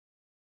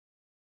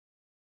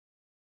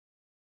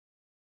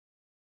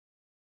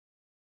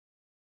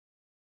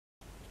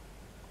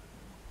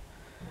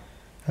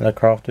Hello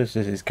crafters,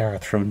 this is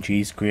Gareth from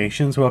G's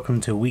Creations.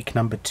 Welcome to week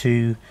number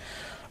 2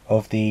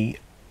 of the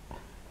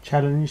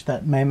challenge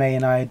that Maymay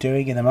and I are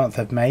doing in the month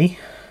of May.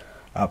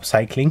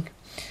 Upcycling,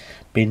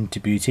 bin to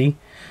beauty.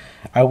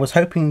 I was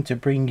hoping to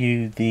bring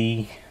you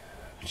the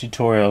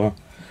tutorial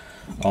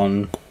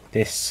on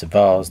this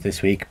vase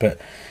this week,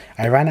 but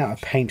I ran out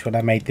of paint when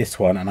I made this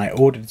one and I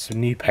ordered some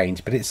new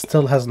paint, but it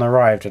still hasn't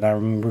arrived, and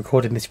I'm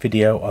recording this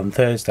video on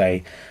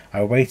Thursday.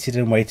 I waited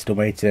and waited and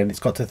waited, and it's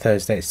got to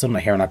Thursday, it's still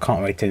not here, and I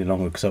can't wait any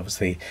longer because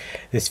obviously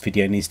this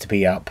video needs to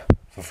be up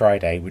for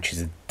Friday, which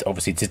is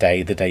obviously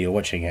today, the day you're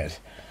watching it.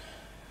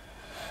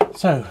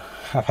 So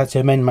I've had to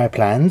amend my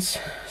plans,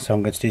 so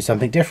I'm going to do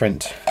something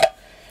different.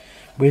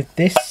 With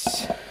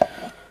this,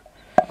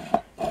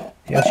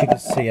 as you can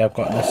see, I've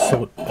got an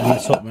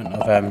assortment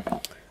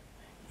of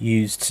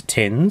used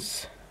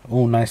tins,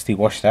 all nicely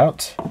washed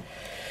out.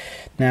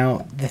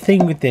 Now the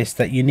thing with this,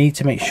 that you need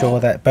to make sure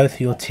that both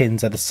of your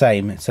tins are the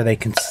same so they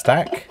can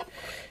stack.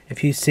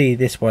 If you see,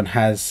 this one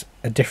has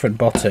a different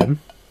bottom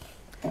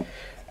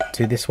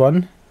to this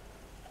one,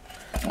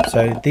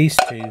 so these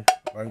two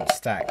won't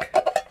stack,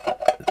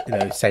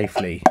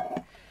 safely,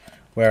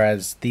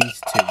 whereas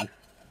these two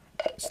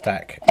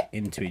stack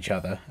into each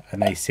other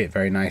and they sit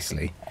very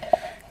nicely.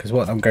 Because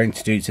what I'm going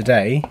to do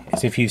today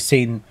is, if you've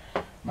seen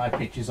my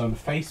pictures on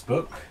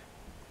Facebook,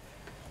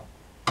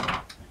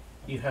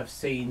 you have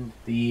seen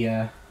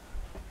the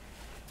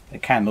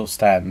candle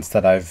stands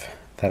that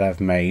I've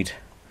made.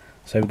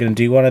 So we're going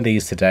to do one of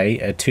these today,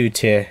 a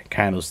 2-tier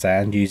candle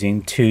stand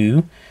using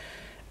 2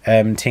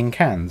 tin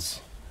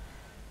cans.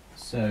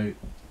 So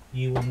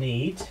you will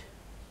need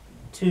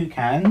 2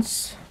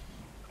 cans,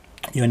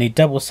 you'll need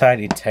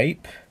double-sided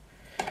tape,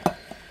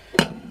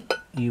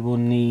 you will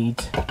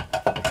need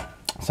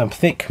some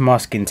thick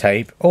masking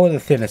tape, or the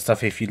thinner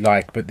stuff if you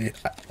like, but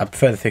I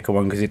prefer the thicker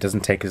one because it doesn't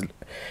take as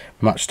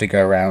much to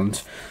go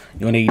around.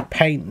 You'll need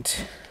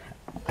paint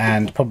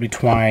and probably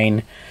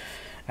twine,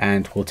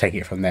 and we'll take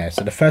it from there.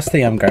 So the first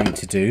thing I'm going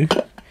to do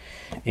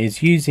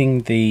is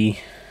using the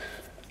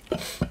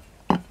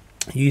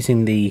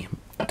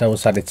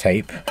double-sided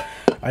tape.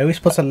 I always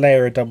put a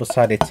layer of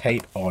double-sided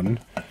tape on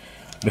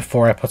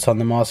before I put on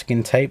the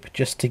masking tape,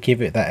 just to give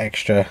it that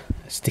extra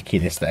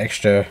stickiness, that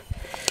extra,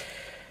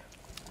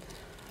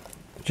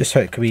 just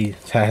so it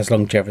has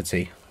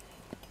longevity.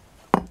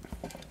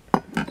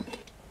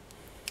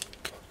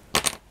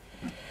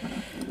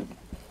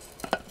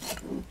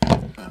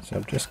 So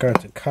I'm just going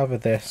to cover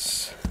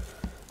this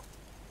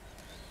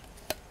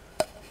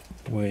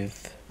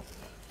with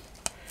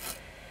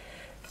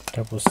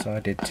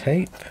double-sided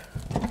tape.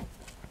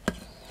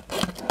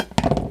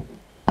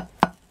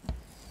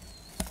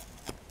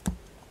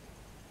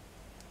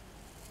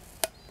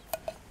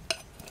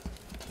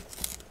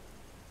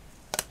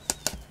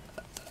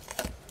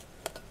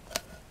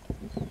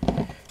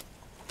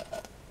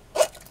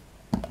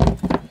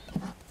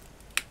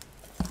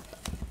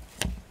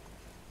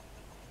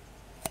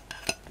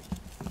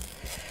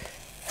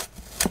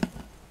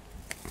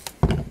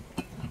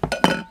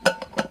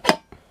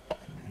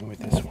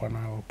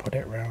 I will put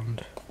it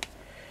round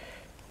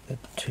the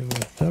 2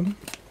 of them.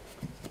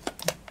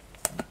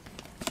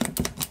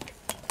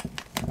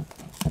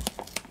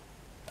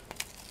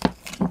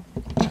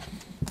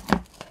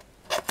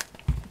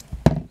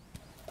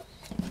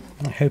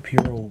 I hope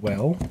you're all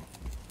well,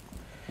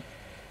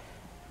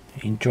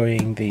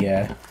 enjoying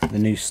the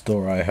new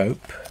store, I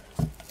hope.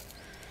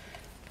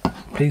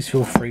 Please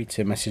feel free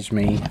to message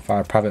me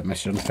via private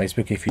message on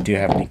Facebook if you do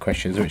have any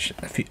questions, which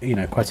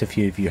quite a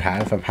few of you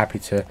have. I'm happy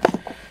to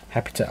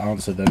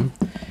answer them.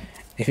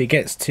 If it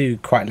gets to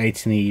quite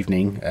late in the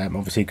evening,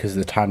 obviously because of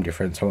the time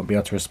difference, I won't be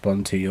able to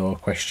respond to your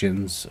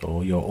questions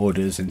or your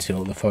orders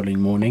until the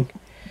following morning.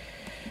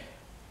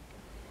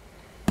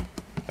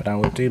 But I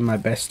will do my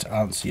best to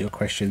answer your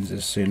questions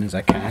as soon as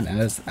I can, and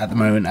at the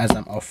moment, as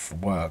I'm off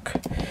work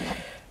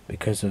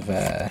because of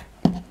the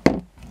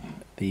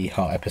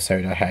heart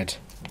episode I had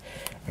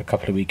a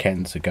couple of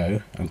weekends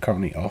ago, I'm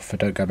currently off. I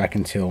don't go back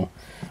until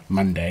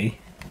Monday.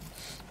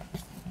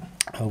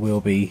 I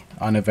will be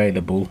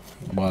unavailable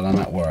while I'm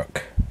at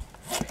work,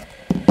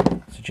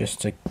 so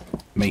just to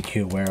make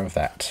you aware of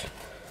that.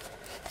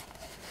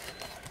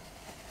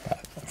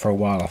 But for a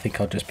while I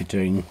think I'll just be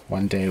doing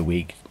 1 day a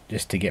week,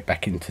 just to get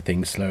back into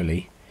things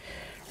slowly.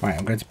 Right,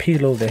 I'm going to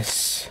peel all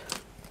this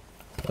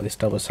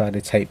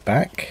double-sided tape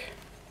back,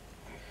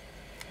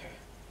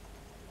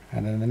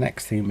 and then the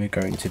next thing we're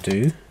going to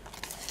do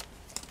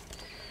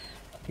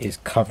is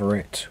cover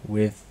it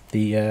with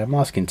the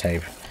masking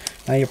tape.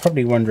 Now you're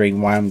probably wondering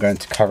why I'm going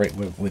to cover it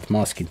with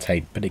masking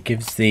tape, but it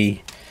gives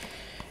the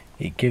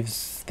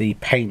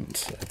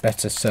paint a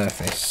better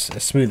surface, a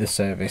smoother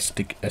surface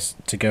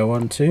to go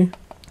onto.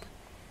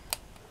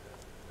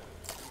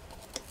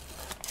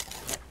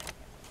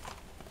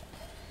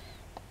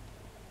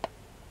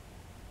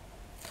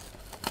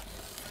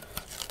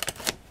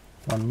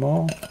 One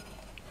more.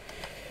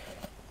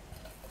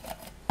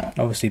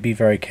 Obviously be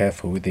very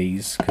careful with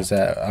these, because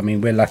I mean,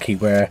 we're lucky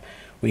where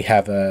we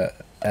have a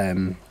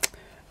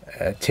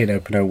tin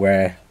opener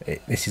where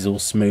this is all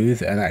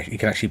smooth, and you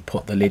can actually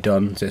put the lid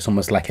on, so it's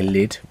almost like a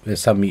lid.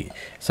 There's some it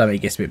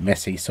gets a bit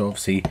messy, so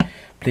obviously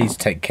please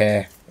take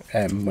care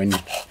when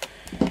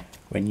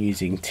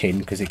using tin,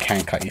 because it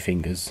can cut your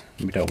fingers,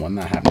 and we don't want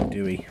that happening,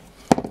 do we?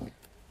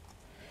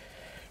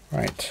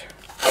 Right,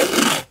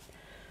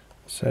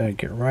 so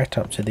get right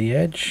up to the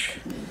edge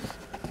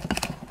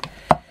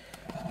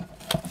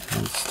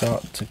and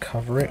start to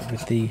cover it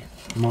with the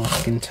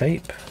masking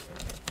tape.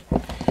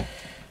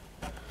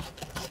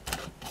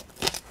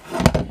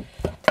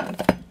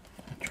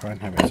 Try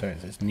and have it so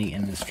it's as neat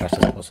and as flat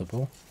as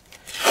possible.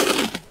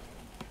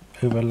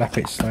 Overlap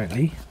it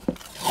slightly.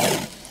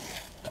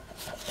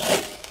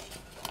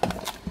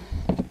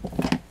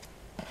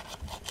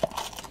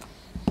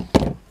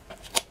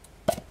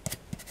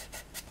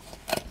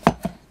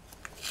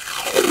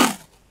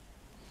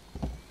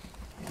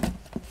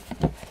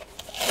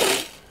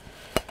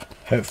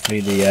 Hopefully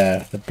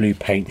the blue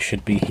paint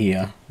should be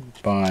here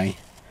by,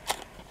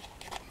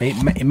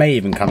 it may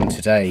even come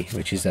today,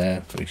 which is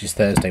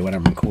Thursday when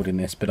I'm recording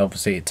this, but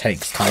obviously it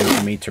takes time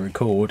for me to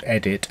record,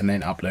 edit, and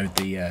then upload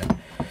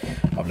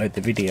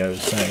the video,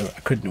 so I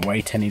couldn't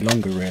wait any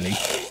longer really.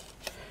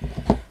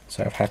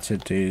 So I've had to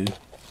do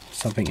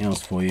something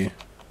else for you.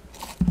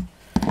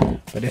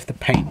 But if the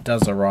paint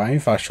does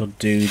arrive, I shall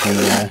do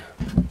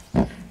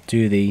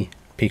the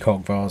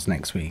peacock vase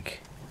next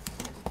week.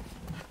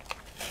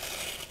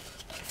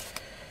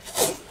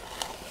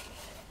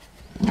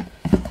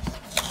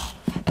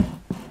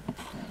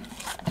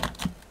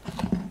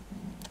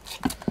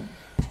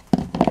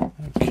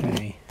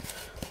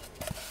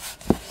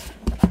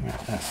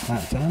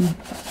 That done.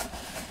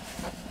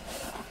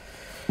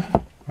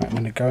 Right, I'm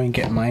going to go and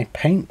get my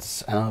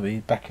paints and I'll be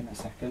back in a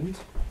second.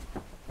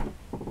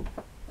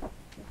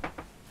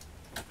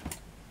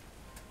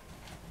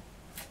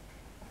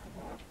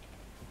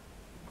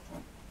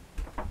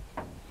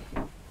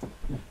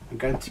 I'm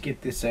going to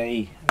give this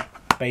a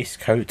base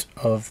coat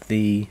of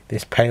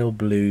this pale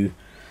blue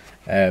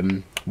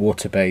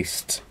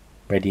water-based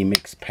ready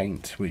mix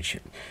paint, which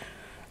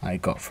I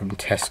got from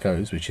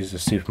Tesco's, which is a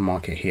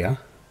supermarket here.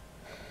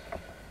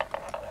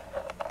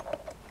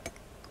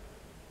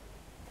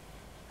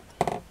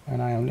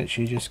 And I am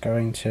literally just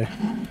going to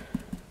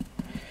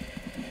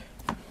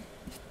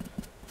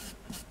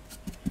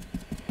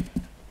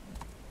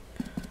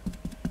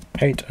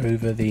paint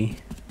over the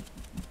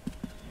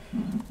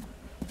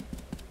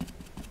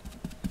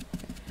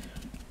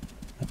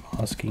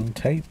masking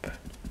tape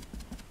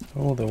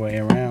all the way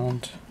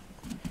around.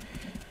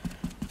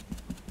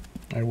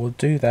 I will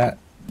do that,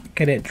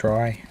 get it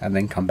dry, and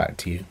then come back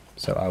to you.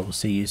 So I will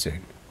see you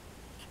soon.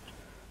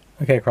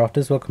 Okay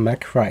crafters, welcome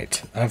back.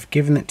 Right, I've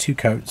given it 2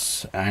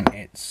 coats and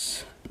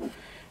it's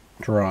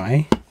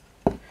dry.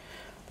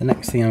 The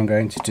next thing I'm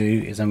going to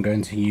do is I'm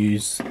going to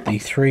use the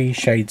 3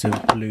 shades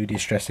of blue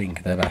distress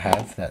ink that I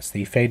have. That's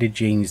the Faded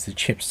Jeans, the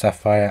Chipped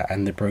Sapphire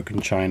and the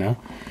Broken China.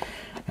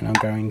 And I'm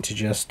going to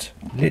just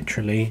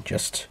literally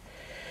just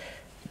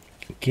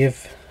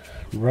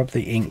rub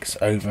the inks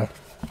over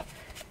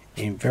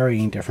in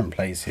varying different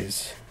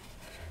places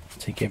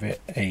to give it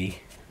a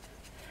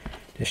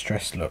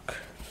distressed look,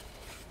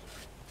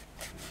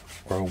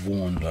 or a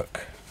worn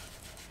look.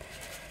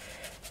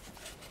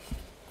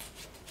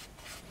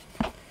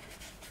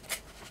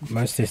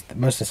 Most of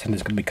the center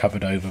is going to be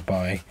covered over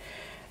by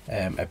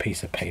a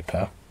piece of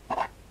paper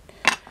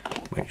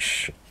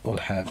which will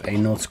have a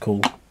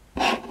nautical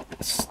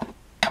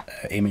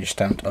image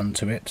stamped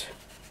onto it.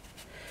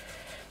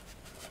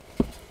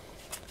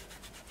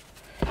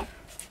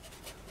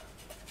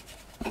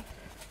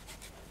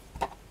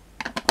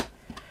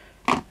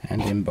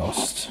 And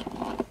embossed.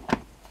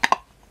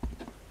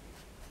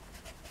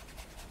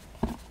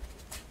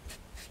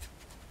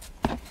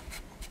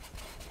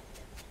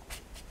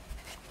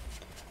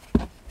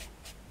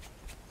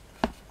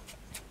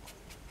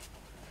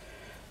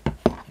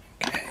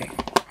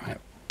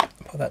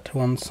 That to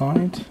one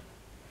side.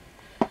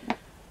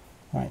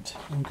 Right,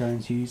 I'm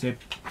going to use a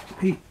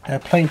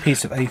plain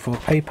piece of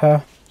A4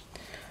 paper.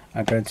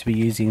 I'm going to be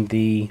using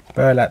the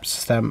burlap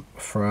stamp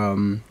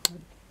from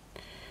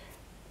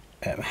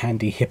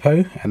Handy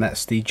Hippo, and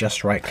that's the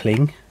Just Right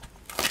Cling.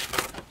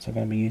 So I'm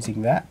going to be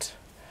using that.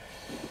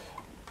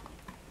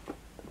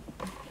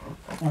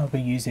 I'll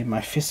be using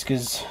my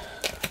Fiskars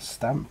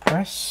stamp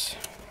press.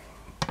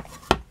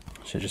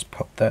 So just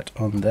pop that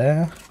on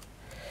there.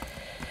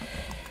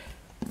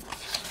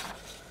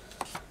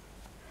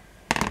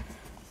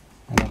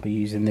 And I'll be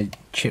using the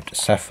Chipped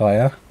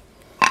Sapphire.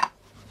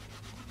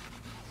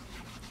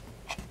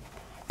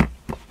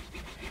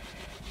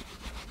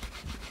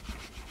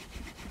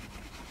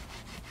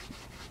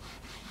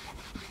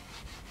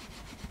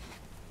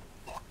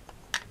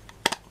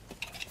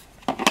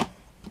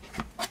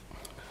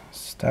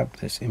 Stab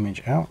this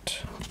image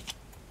out.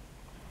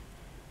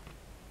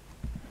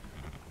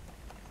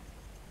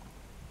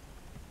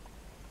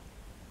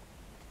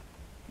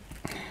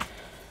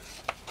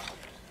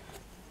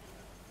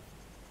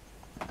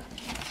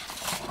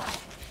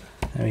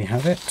 There we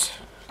have it.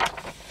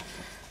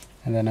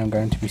 And then I'm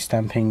going to be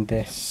stamping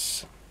this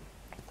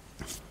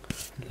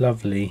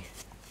lovely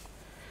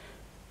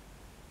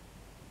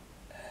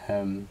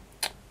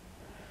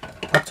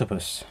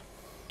octopus.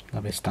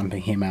 I'll be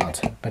stamping him out,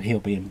 but he'll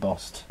be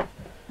embossed.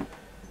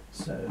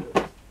 So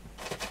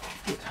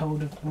get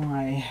hold of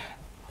my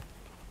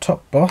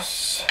Top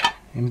Boss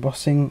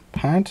embossing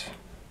pad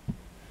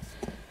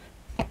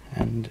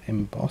and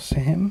emboss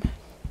him.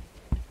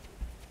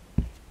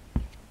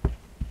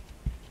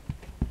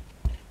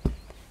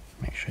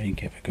 Make sure you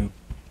give a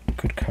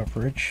good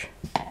coverage.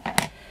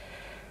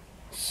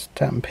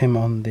 Stamp him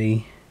on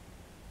the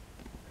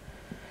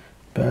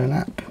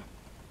burlap.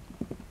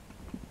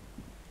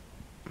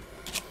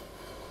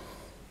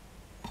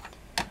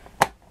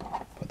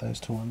 Put those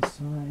to one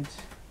side.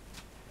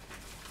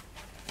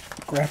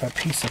 Grab a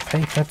piece of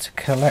paper to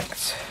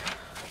collect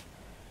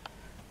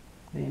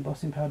the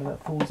embossing powder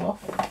that falls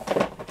off.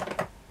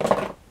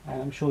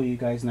 And I'm sure you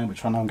guys know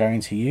which one I'm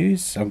going to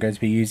use. I'm going to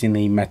be using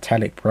the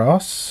metallic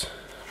brass.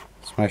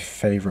 It's my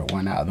favourite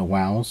one out of the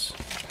wows.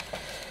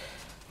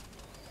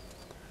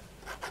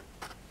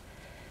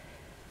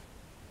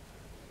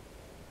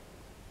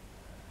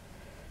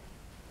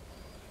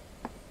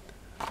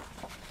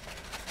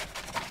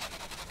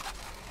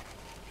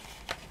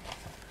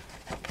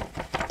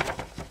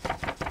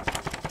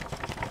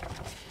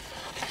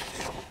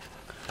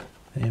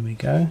 There we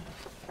go.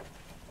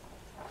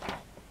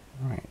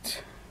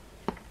 Right.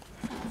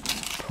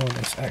 Pour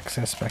this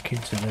excess back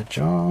into the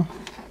jar.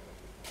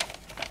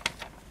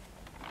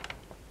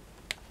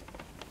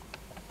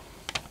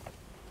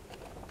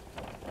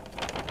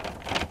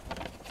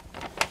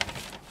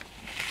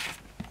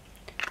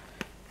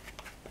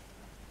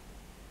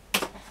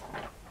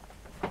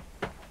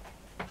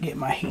 Get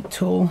my heat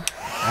tool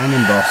and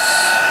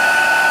emboss.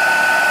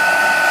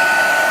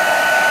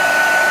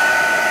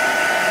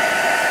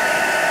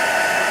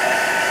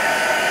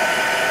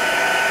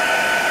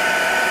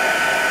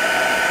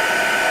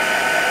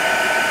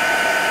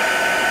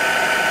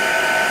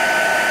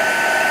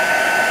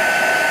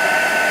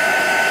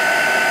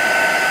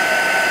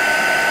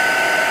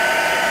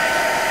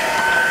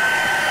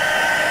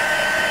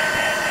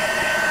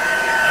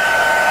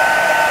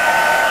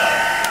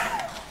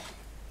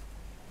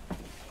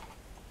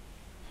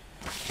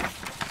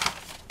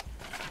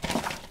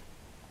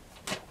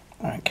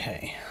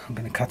 Okay, I'm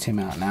going to cut him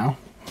out now.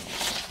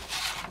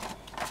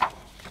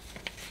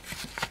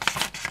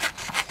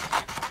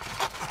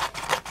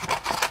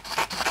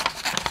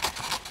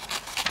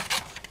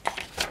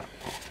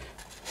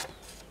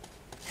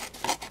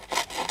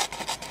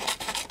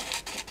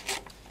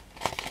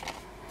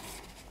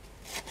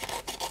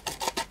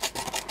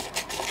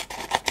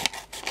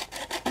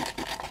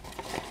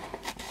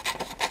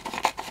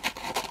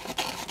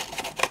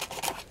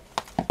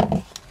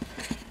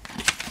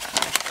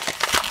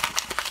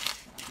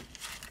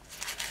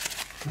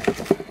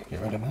 Get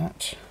rid of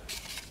that,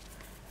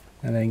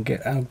 and then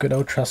get our good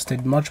old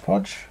trusted Mod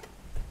Podge.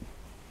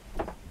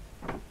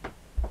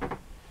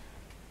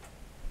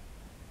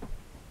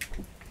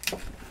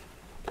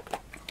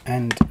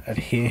 And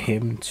adhere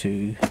him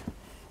to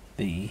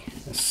the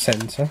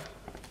center,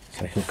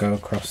 so he'll go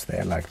across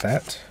there like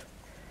that.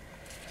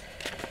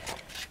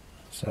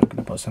 So I'm going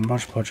to put some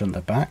Mod Podge on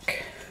the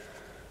back.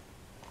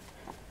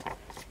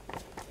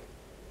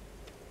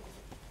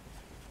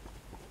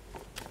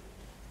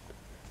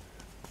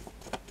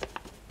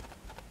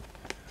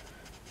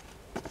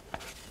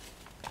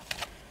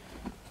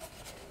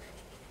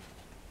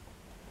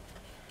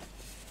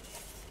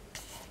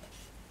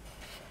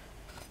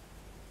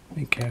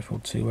 Be careful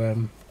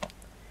to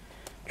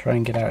try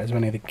and get out as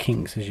many of the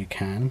kinks as you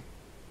can.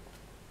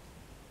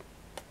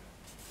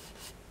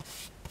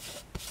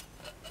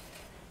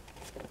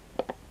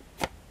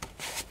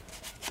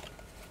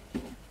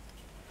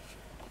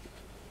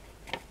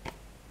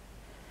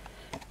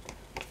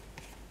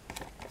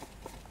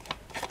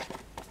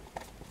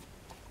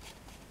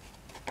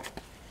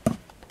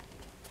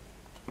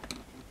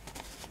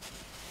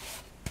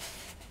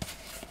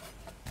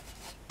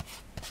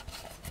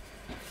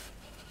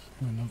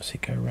 And obviously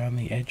go around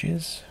the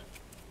edges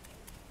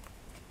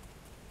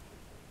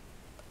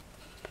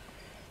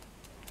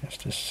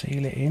just to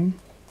seal it in.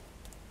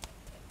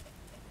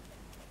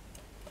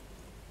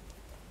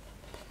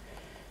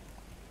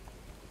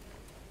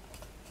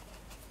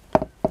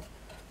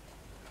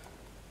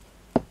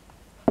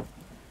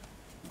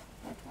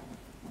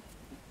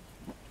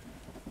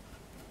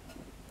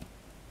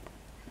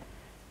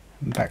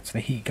 And back to the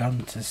heat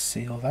gun to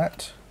seal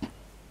that.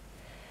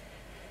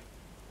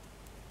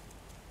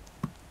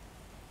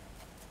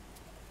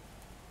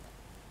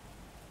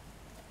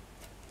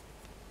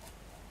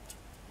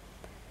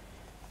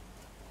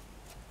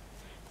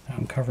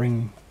 I'm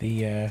covering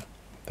the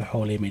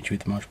whole image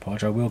with Mod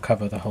Podge. I will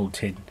cover the whole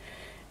tin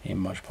in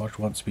Mod Podge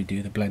once we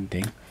do the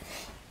blending.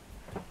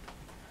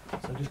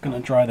 So I'm just going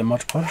to dry the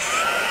Mod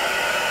Podge.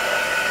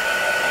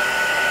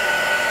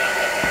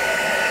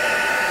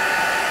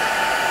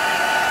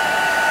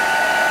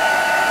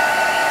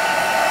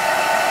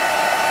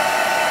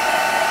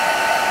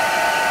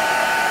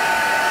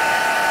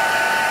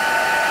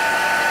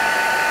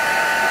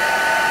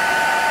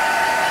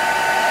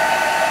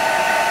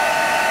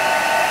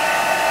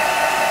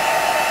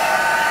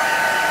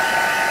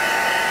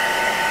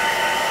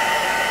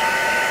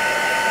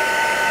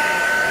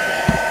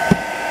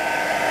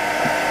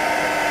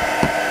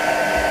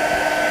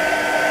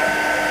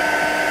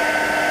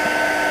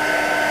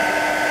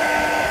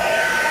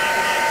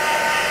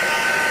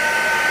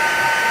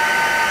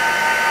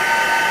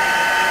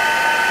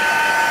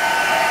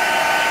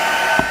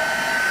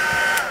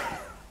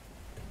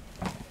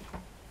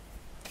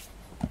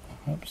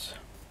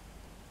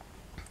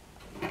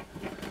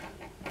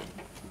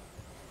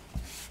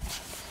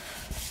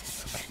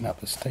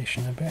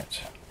 station a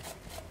bit.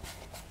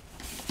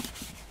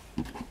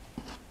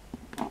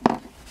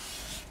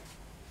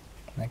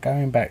 Now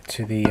going back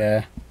to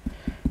the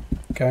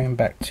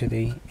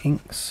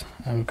inks,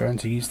 I'm going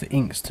to use the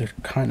inks to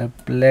kind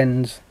of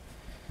blend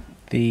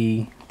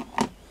the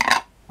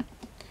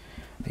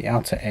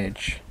outer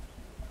edge.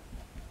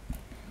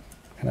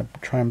 Kind of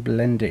try and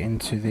blend it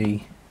into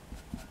the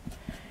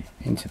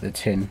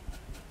tin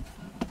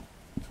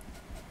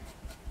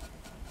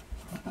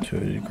to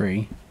a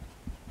degree.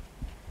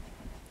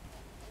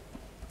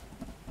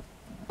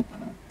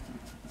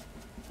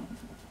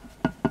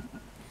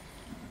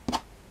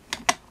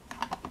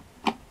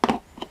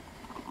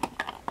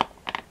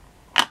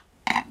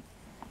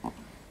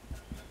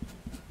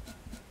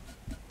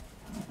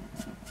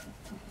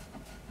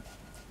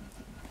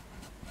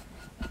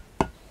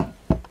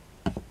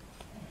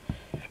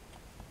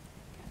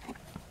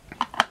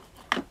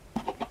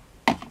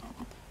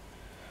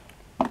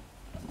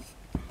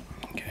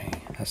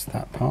 That's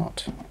that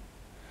part.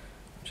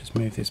 Just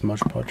move this Mod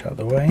Podge out of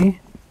the way.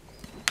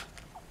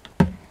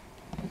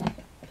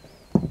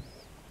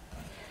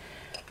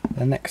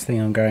 The next thing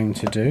I'm going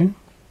to do,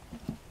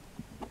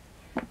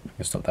 I'm going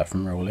to stop that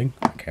from rolling.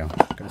 Okay, I'm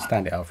going to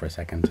stand it out for a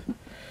second.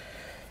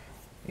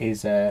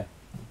 Is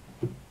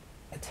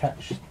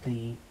attach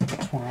the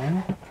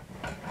twine.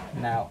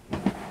 Now,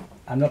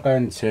 I'm not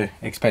going to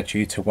expect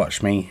you to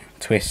watch me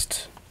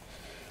twist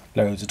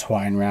loads of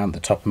twine around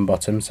the top and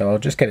bottom, so I'll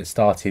just get it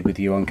started with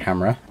you on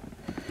camera,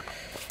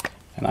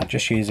 and I'll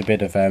just use a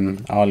bit of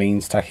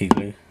Arlene's tacky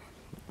glue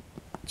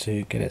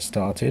to get it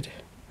started.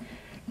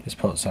 Just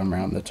put some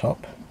around the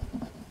top.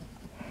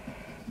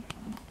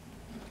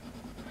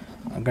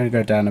 I'm going to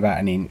go down about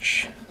 1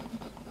 inch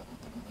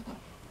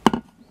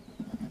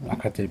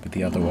like I did with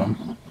the other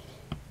one.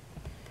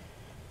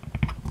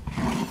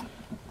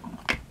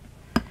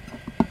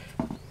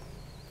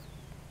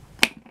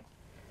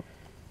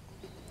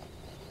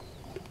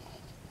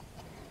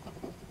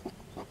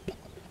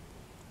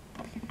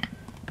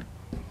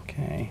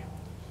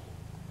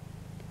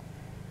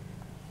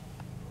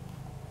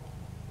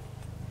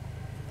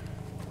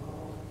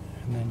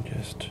 And then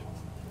just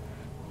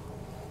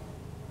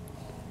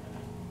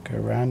go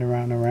round and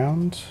round and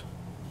round.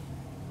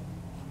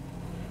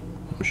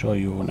 I'm sure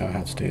you all know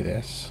how to do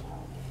this.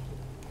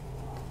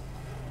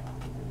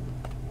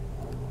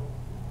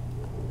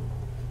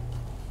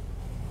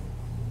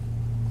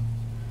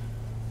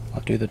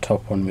 I'll do the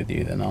top one with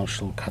you, then I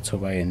shall cut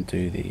away and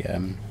do the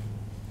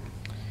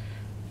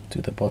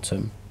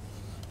bottom.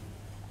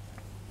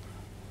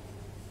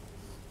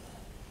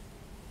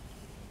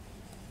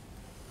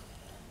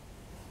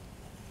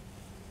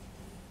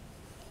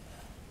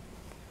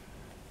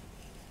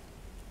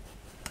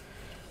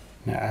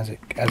 Now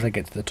as I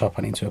get to the top,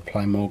 I need to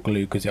apply more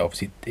glue because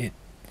it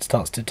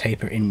starts to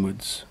taper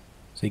inwards,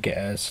 so you get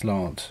a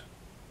slant,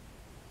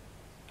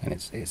 and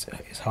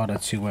it's harder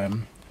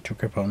to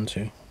grip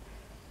onto.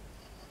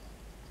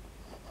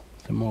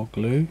 Some more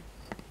glue.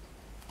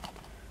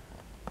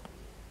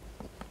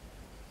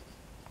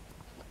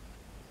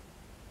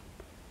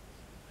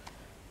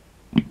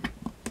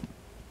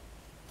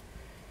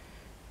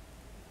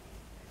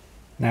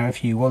 Now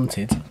if you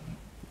wanted,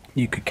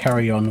 you could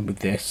carry on with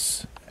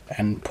this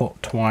and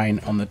put twine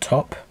on the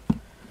top,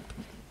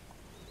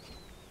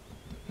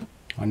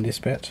 on this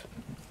bit,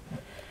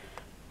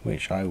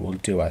 which I will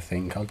do. I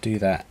think I'll do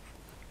that,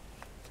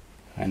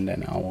 and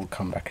then I will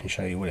come back and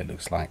show you what it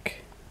looks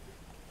like.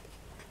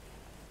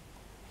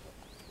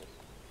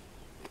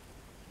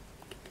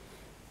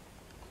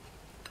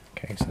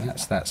 Okay, so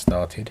that's that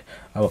started.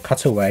 I will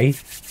cut away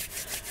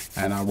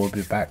and I will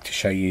be back to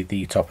show you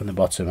the top and the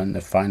bottom and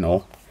the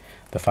final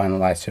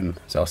item.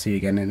 So I'll see you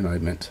again in a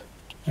moment.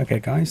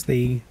 Okay guys,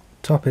 the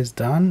top is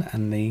done,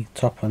 and the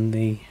top and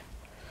the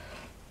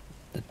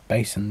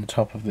base and the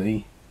top of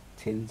the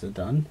tins are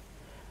done,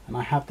 and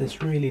I have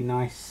this really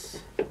nice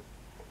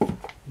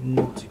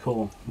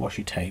nautical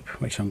washi tape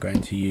which I'm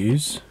going to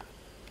use.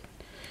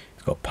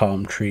 It's got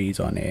palm trees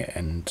on it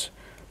and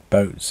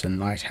boats and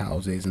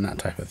lighthouses and that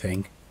type of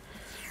thing,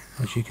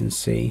 as you can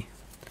see.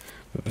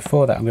 But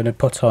before that, I'm going to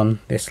put on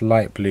this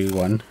light blue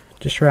one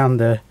just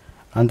around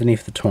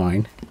underneath the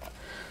twine.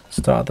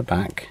 Start at the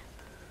back,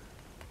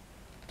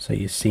 so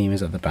your seam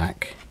is at the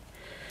back.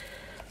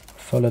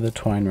 Follow the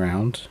twine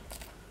round.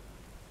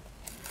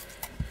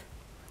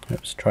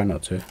 Oops, try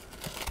not to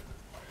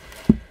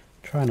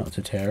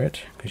tear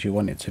it, because you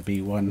want it to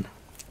be one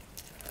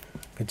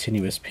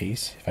continuous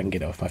piece. If I can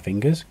get it off my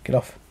fingers, get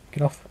off.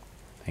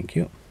 Thank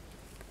you.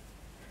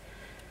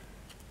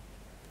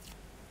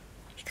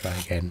 Let's try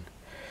again.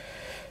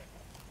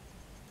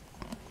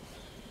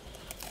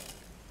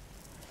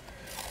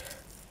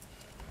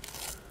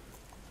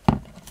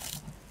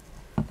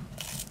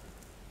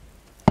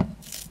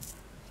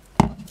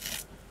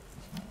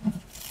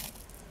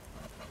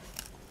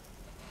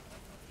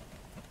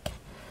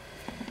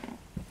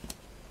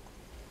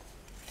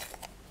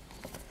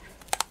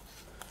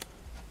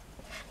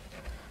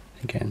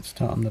 Again,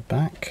 start on the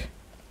back.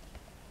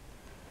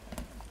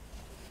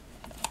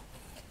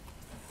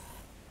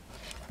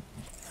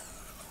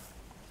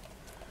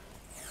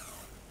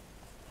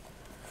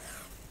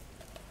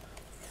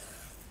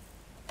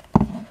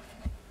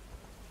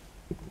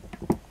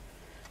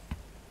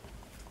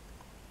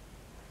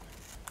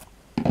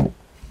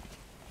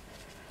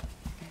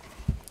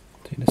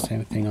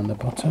 everything on the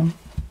bottom.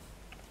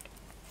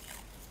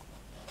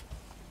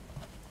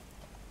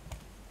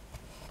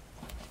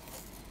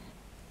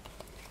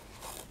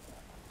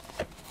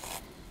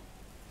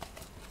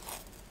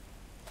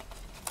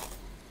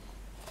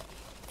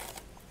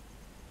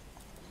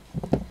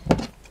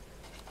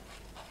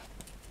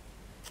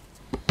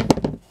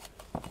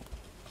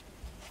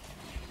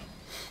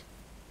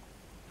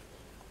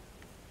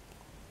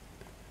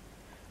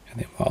 And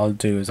then what I'll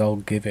do is I'll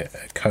give it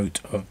a coat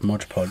of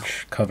Mod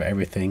Podge, cover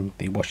everything,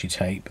 the washi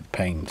tape, the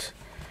paint,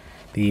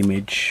 the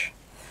image,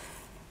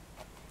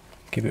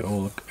 give it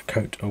all a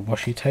coat of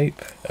washi tape,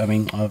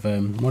 of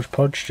Mod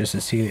Podge, just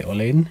to seal it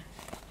all in.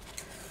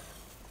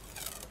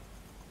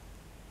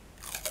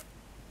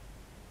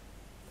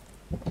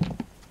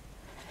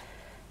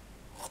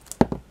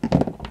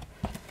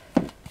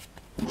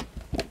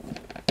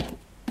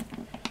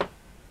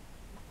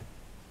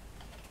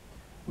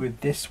 With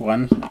this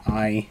one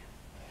I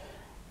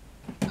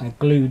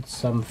glued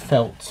some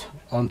felt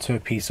onto a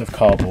piece of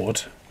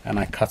cardboard, and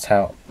I cut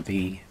out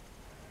the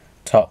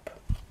top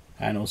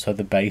and also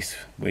the base,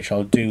 which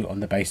I'll do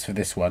on the base for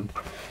this one.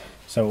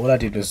 So all I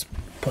did was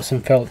put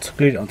some felt,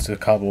 glued it onto the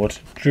cardboard,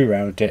 drew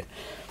around it,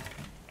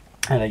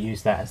 and I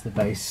used that as the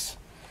base.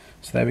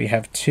 So there we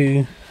have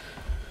two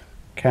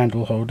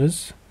candle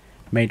holders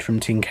made from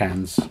tin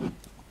cans,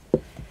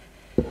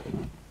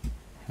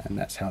 and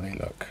that's how they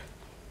look.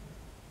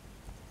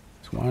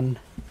 That's one,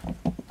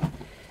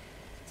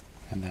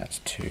 and that's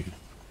two.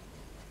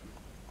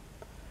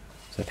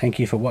 So thank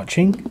you for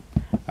watching.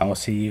 I will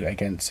see you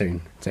again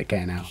soon. Take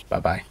care now. Bye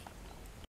bye.